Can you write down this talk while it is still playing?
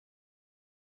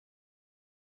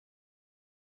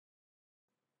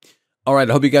All right,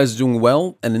 I hope you guys are doing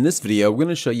well. And in this video, we're going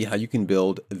to show you how you can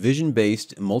build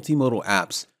vision-based multimodal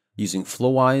apps using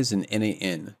Flowise and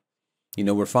N8N.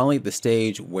 We're finally at the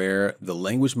stage where the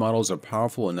language models are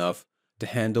powerful enough to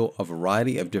handle a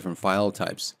variety of different file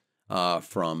types,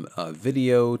 from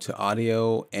video to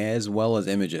audio, as well as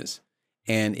images.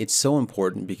 And it's so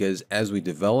important because as we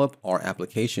develop our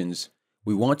applications,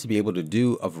 we want to be able to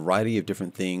do a variety of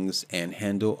different things and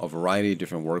handle a variety of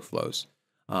different workflows.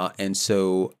 And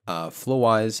so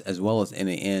Flowise as well as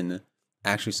N8N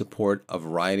actually support a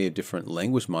variety of different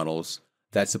language models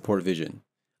that support vision.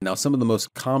 Now, some of the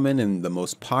most common and the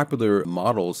most popular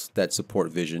models that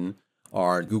support vision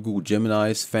are Google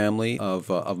Gemini's family of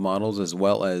models, as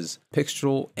well as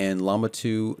Pixtral and Llama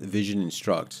 2 Vision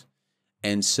Instruct.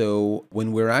 And so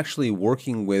when we're actually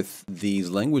working with these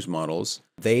language models,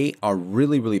 they are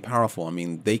really, really powerful. I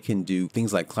mean, they can do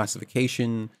things like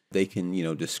classification. They can,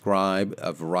 describe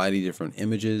a variety of different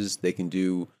images. They can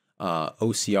do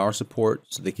OCR support.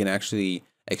 So they can actually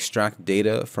extract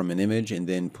data from an image and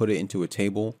then put it into a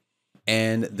table.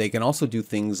 And they can also do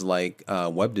things like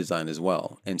web design as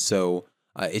well. And so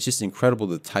it's just incredible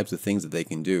the types of things that they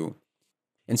can do.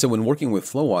 And so when working with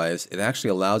Flowise, it actually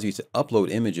allows you to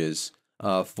upload images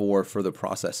for further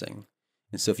processing.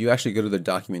 And so if you actually go to the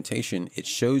documentation, it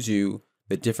shows you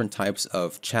the different types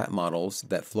of chat models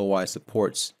that Flowise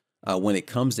supports when it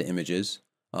comes to images.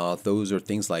 Those are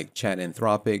things like Chat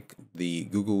Anthropic, the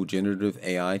Google Generative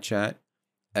AI chat,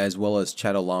 as well as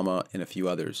Chatolama and a few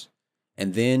others.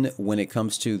 And then when it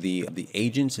comes to the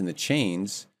agents and the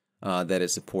chains that it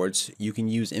supports, you can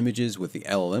use images with the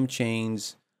LLM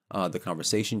chains, the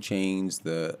conversation chains,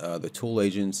 the tool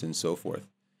agents, and so forth.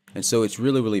 And so it's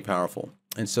really, really powerful.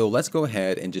 And so let's go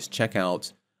ahead and just check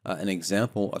out an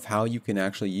example of how you can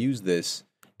actually use this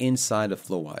inside of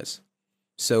Flowise.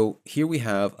 So here we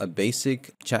have a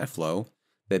basic chat flow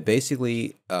that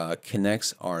basically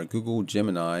connects our Google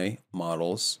Gemini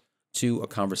models to a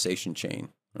conversation chain.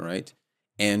 All right.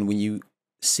 And when you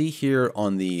see here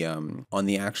on the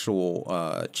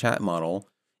actual chat model,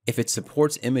 if it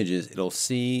supports images, you'll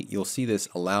see this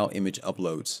allow image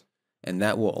uploads. And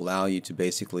that will allow you to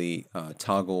basically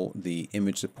toggle the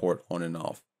image support on and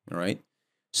off. All right.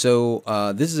 So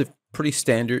this is a pretty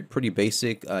standard, pretty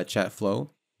basic chat flow.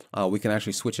 We can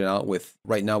actually switch it out with,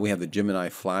 right now we have the Gemini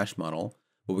Flash model,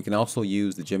 but we can also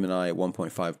use the Gemini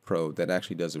 1.5 Pro that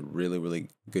actually does a really, really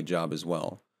good job as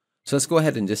well. So let's go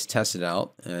ahead and just test it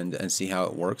out and see how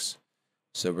it works.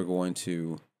 So we're going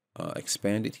to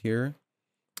expand it here,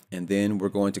 and then we're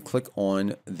going to click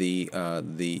on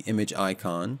the image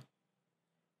icon.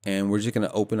 And we're just going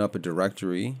to open up a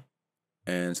directory,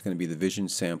 and it's going to be the Vision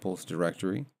Samples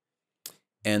directory.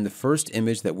 And the first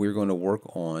image that we're going to work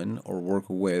on or work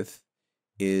with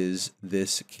is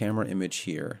this camera image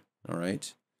here. All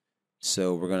right.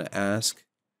 So we're going to ask,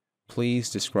 please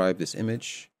describe this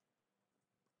image.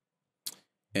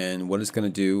 And what it's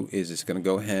going to do is it's going to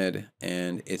go ahead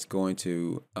and it's going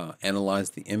to analyze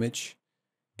the image,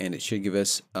 and it should give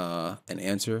us an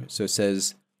answer. So it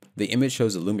says, the image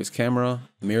shows a Lumix camera,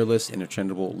 mirrorless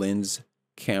interchangeable lens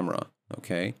camera.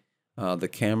 Okay, the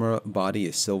camera body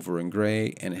is silver and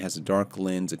gray, and it has a dark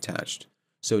lens attached.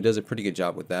 So it does a pretty good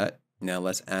job with that. Now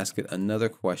let's ask it another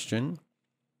question.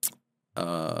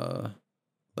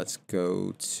 Let's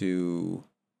go to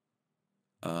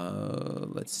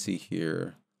let's see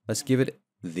here. Let's give it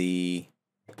the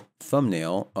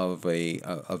thumbnail of a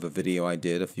video I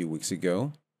did a few weeks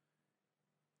ago.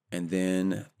 And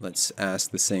then let's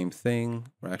ask the same thing.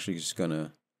 We're actually just going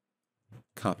to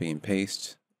copy and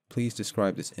paste. Please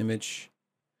describe this image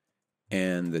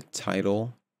and the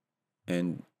title.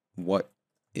 And what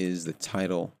is the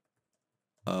title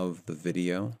of the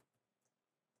video?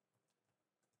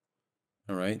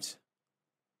 All right.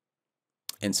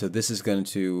 And so this is going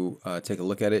to take a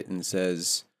look at it, and it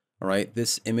says, all right,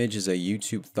 this image is a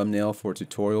YouTube thumbnail for a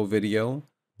tutorial video.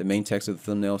 The main text of the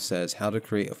thumbnail says how to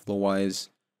create a Flowise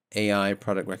AI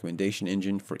product recommendation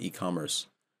engine for e-commerce.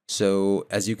 So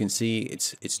as you can see,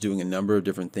 it's doing a number of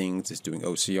different things. It's doing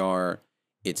OCR.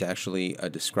 It's actually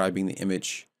describing the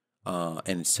image,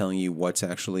 and it's telling you what's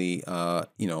actually,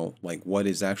 like what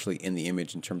is actually in the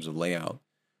image in terms of layout.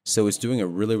 So it's doing a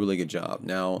really, really good job.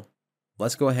 Now,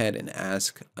 let's go ahead and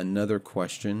ask another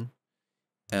question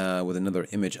with another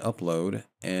image upload.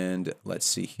 And let's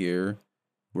see here.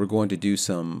 We're going to do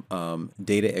some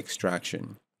data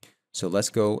extraction. So let's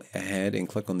go ahead and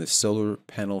click on the solar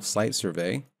panel site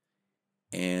survey.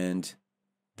 And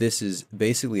this is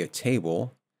basically a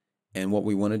table. And what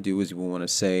we want to do is we want to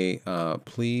say,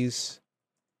 please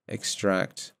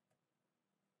extract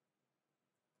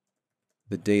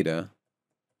the data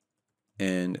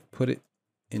and put it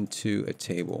into a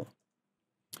table.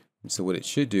 And so what it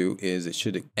should do is it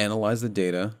should analyze the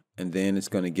data, and then it's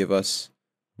going to give us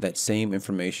that same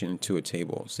information into a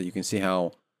table. So you can see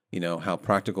how, how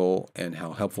practical and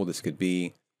how helpful this could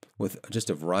be with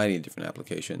just a variety of different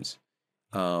applications.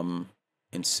 And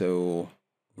so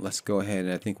let's go ahead,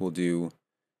 and I think we'll do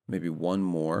maybe one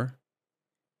more,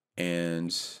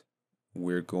 and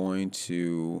we're going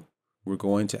to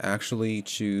actually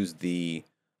choose the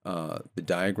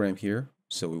diagram here.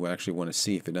 So we actually want to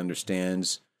see if it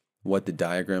understands what the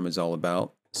diagram is all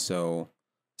about. So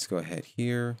let's go ahead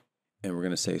here, and we're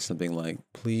going to say something like,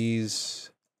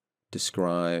 please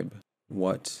describe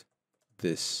what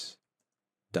this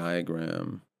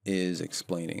diagram is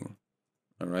explaining.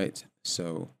 All right,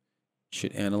 so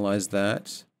should analyze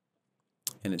that,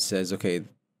 and it says, okay,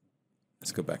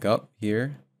 let's go back up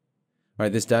here. All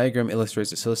right, this diagram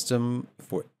illustrates a system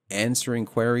for answering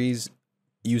queries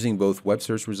using both web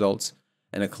search results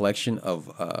and a collection of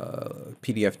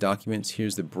PDF documents.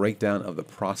 Here's the breakdown of the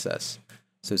process.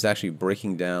 So it's actually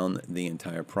breaking down the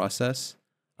entire process,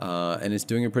 and it's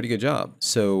doing a pretty good job.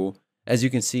 So as you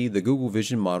can see, the Google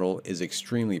Vision model is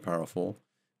extremely powerful,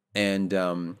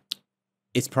 and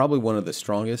it's probably one of the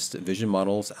strongest vision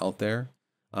models out there,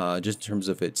 just in terms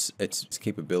of its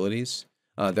capabilities.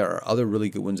 There are other really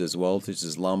good ones as well, such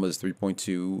as Llama's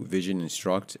 3.2 Vision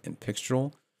Instruct and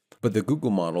Pixtral. But the Google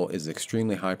model is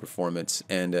extremely high performance,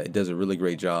 and it does a really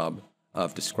great job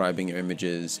of describing your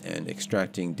images and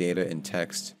extracting data and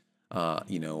text,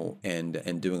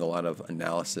 and doing a lot of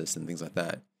analysis and things like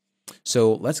that.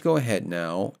 So let's go ahead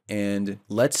now and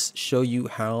let's show you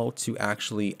how to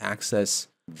actually access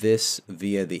this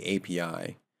via the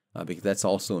API, because that's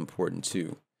also important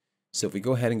too. So if we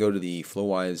go ahead and go to the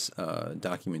Flowise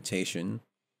documentation,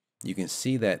 you can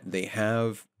see that they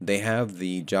have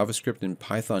the JavaScript and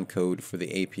Python code for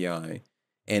the API,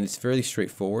 and it's fairly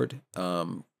straightforward.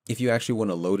 If you actually want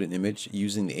to load an image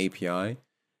using the API,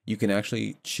 you can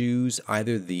actually choose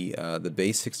either the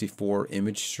base64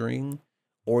 image string,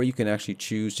 or you can actually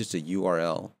choose just a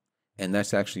URL, and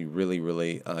that's actually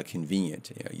really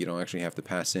convenient. You don't actually have to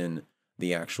pass in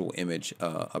the actual image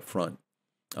up front.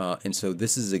 And so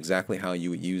this is exactly how you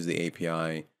would use the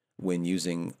API when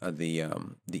using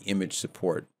the image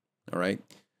support. All right.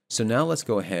 So now let's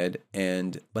go ahead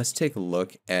and let's take a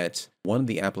look at one of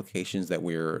the applications that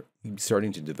we're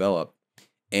starting to develop.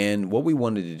 And what we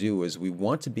wanted to do is we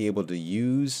want to be able to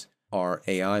use our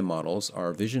AI models,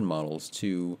 our vision models,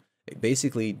 to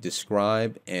basically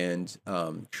describe and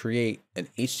create an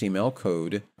HTML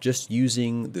code just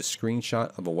using the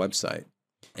screenshot of a website.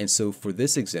 And so for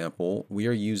this example, we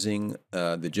are using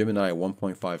the Gemini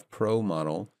 1.5 Pro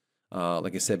model.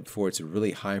 Like I said before, it's a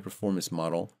really high performance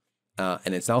model,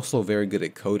 and it's also very good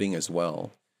at coding as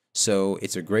well. So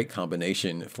it's a great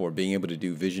combination for being able to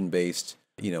do vision-based,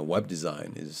 web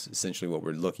design is essentially what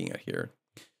we're looking at here.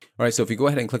 All right, so if we go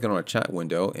ahead and click on our chat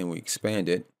window and we expand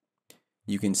it,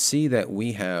 you can see that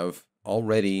we have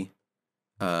already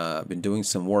been doing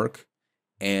some work,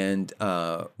 and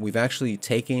we've actually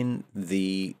taken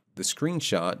the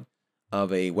screenshot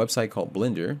of a website called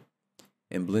Blender.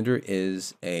 And Blender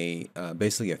is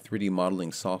basically a 3D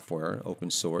modeling software, open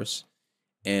source.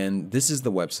 And this is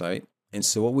the website. And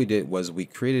so what we did was we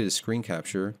created a screen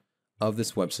capture of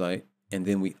this website, and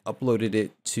then we uploaded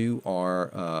it to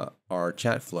our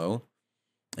chat flow.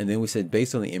 And then we said,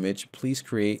 based on the image, please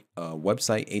create a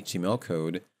website HTML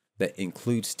code that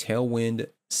includes Tailwind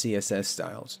CSS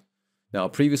styles. Now,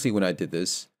 previously when I did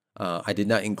this, I did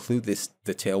not include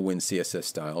the Tailwind CSS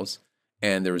styles,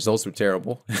 and the results were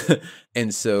terrible.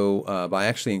 And so by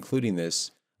actually including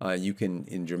this, you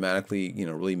can dramatically,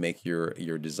 really make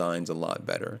your designs a lot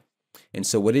better. And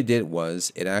so what it did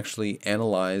was it actually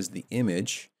analyzed the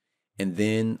image, and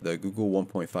then the Google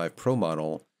 1.5 Pro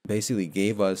model basically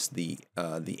gave us the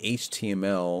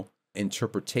HTML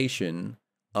interpretation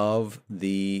of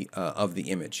the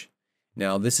image.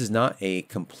 Now, this is not a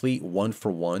complete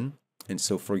one-for-one. And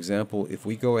so, for example, if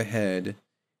we go ahead,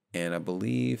 and I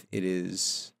believe it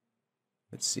is,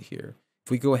 let's see here.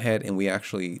 If we go ahead and we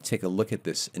actually take a look at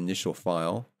this initial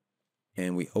file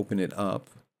and we open it up,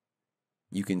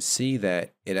 you can see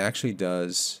that it actually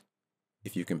does,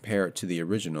 if you compare it to the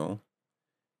original,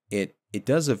 it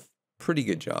does a pretty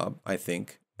good job, I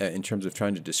think, in terms of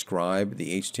trying to describe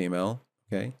the HTML.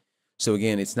 Okay. So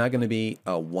again, it's not going to be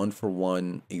a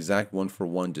one-for-one, exact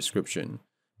one-for-one description,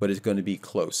 but it's going to be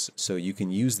close. So you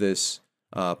can use this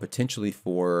potentially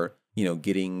for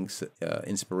getting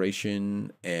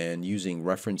inspiration and using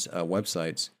reference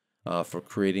websites for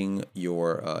creating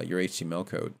your HTML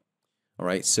code. All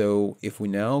right. So if we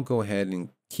now go ahead and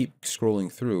keep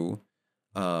scrolling through,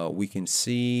 we can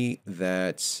see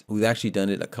that we've actually done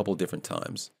it a couple different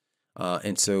times.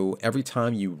 And so every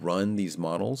time you run these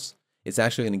models, it's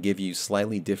actually going to give you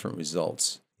slightly different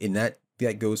results. And that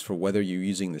goes for whether you're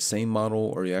using the same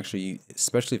model or you actually,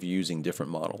 especially if you're using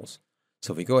different models.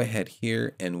 So if we go ahead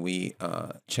here and we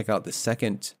check out the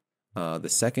second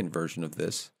version of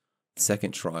this,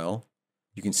 second trial,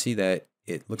 you can see that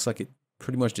it looks like it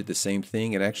pretty much did the same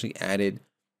thing. It actually added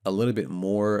a little bit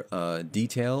more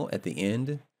detail at the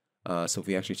end. So if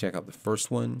we actually check out the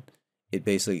first one, it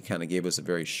basically kind of gave us a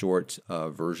very short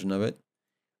version of it.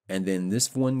 And then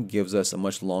this one gives us a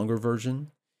much longer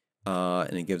version,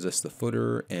 and it gives us the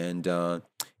footer, and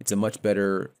it's a much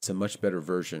better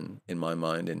version in my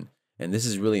mind. And this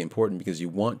is really important because you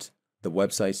want the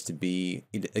websites to be,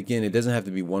 again, it doesn't have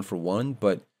to be one for one,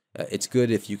 but it's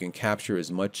good if you can capture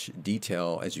as much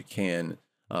detail as you can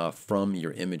from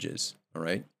your images. All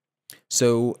right.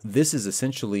 So this is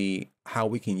essentially how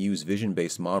we can use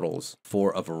vision-based models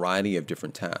for a variety of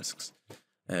different tasks.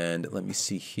 And let me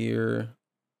see here.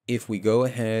 If we go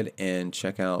ahead and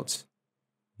check out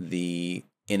the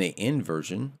N8N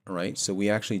version, all right, so we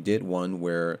actually did one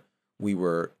where we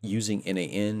were using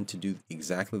N8N to do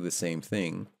exactly the same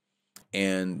thing.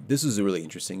 And this is really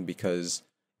interesting because,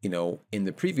 you know, in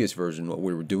the previous version, what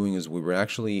we were doing is we were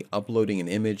actually uploading an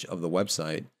image of the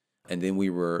website, and then we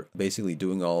were basically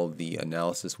doing all the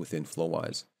analysis within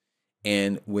Flowise.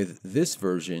 And with this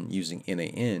version using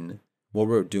N8N, what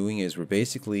we're doing is we're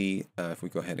basically, if we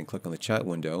go ahead and click on the chat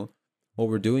window, what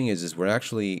we're doing is we're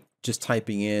actually just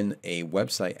typing in a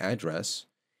website address,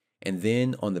 and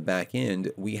then on the back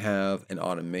end, we have an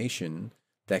automation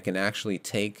that can actually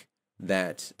take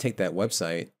that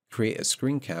website, create a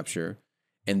screen capture,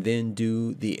 and then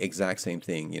do the exact same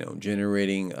thing, you know,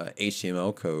 generating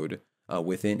HTML code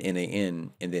within N8N,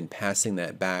 and then passing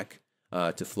that back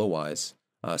to Flowise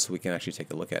so we can actually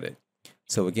take a look at it.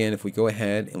 So again, if we go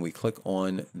ahead and we click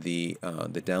on the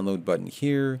download button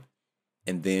here,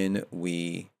 and then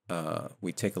we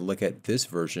take a look at this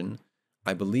version,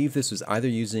 I believe this was either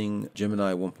using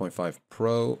Gemini 1.5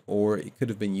 Pro or it could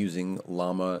have been using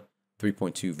Llama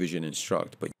 3.2 Vision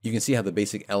Instruct. But you can see how the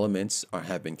basic elements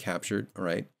have been captured. All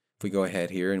right. If we go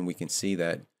ahead here and we can see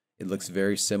that it looks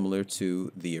very similar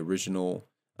to the original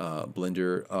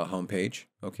Blender homepage.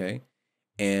 Okay.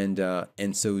 And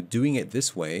so doing it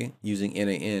this way using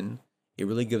N8N, it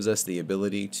really gives us the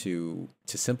ability to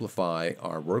simplify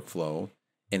our workflow.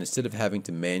 And instead of having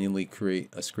to manually create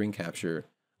a screen capture,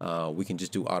 we can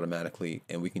just do automatically,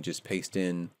 and we can just paste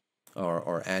in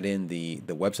or add in the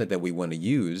website that we want to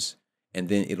use, and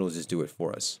then it'll just do it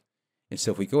for us. And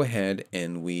so if we go ahead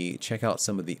and we check out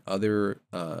some of the other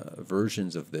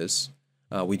versions of this,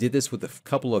 we did this with a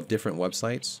couple of different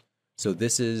websites. So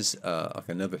this is like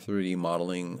another 3D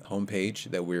modeling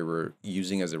homepage that we were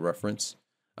using as a reference,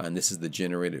 and this is the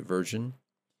generated version.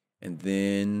 And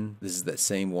then this is that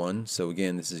same one. So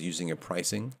again, this is using a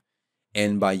pricing.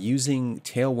 And by using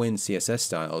Tailwind CSS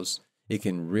styles, it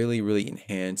can really, really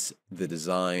enhance the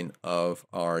design of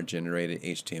our generated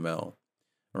HTML,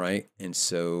 right? And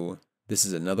so this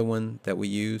is another one that we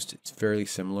used. It's fairly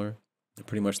similar,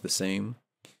 pretty much the same.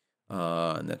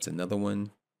 And that's another one.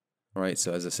 All right,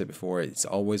 so as I said before, it's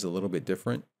always a little bit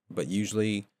different, but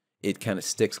usually it kind of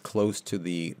sticks close to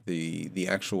the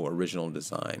actual original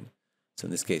design. So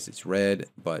in this case, it's red,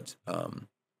 but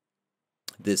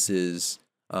this is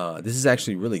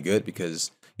actually really good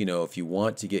because, you know, if you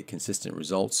want to get consistent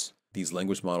results, these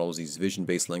language models, these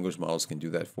vision-based language models can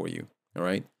do that for you. All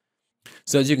right.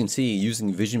 So as you can see,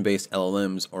 using vision-based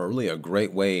LLMs are really a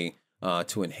great way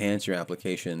to enhance your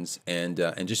applications and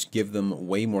just give them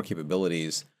way more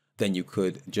capabilities than you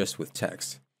could just with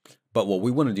text. But what we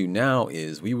want to do now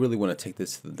is we really want to take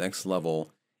this to the next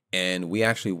level, and we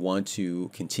actually want to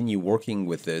continue working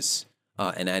with this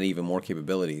and add even more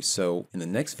capabilities. So in the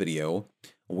next video,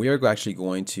 we are actually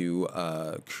going to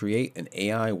create an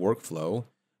AI workflow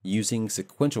using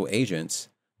sequential agents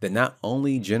that not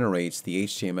only generates the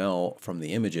HTML from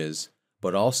the images,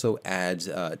 but also adds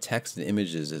text and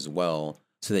images as well,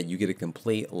 so that you get a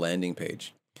complete landing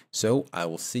page. So I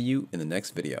will see you in the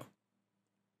next video.